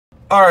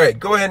All right,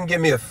 go ahead and give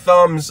me a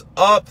thumbs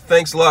up.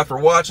 Thanks a lot for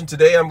watching.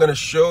 Today I'm going to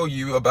show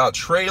you about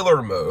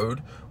trailer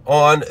mode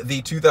on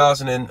the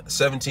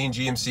 2017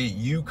 GMC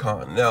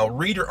Yukon. Now,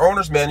 read your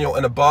owner's manual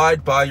and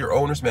abide by your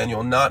owner's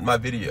manual, not my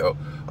video.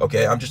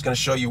 Okay, I'm just going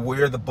to show you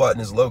where the button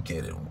is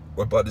located.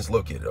 What button is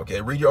located, okay?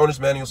 Read your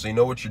owner's manual so you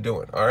know what you're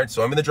doing, all right?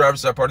 So I'm in the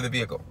driver's side part of the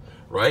vehicle,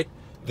 right?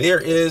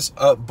 There is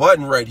a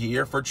button right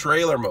here for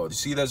trailer mode. You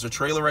see there's a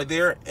trailer right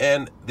there,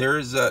 and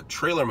there's a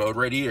trailer mode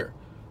right here.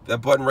 That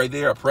button right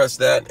there, I press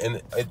that,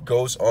 and it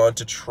goes on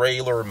to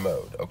trailer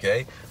mode,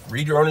 okay?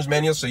 Read your owner's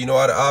manual so you know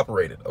how to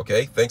operate it,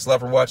 okay? Thanks a lot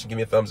for watching. Give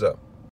me a thumbs up.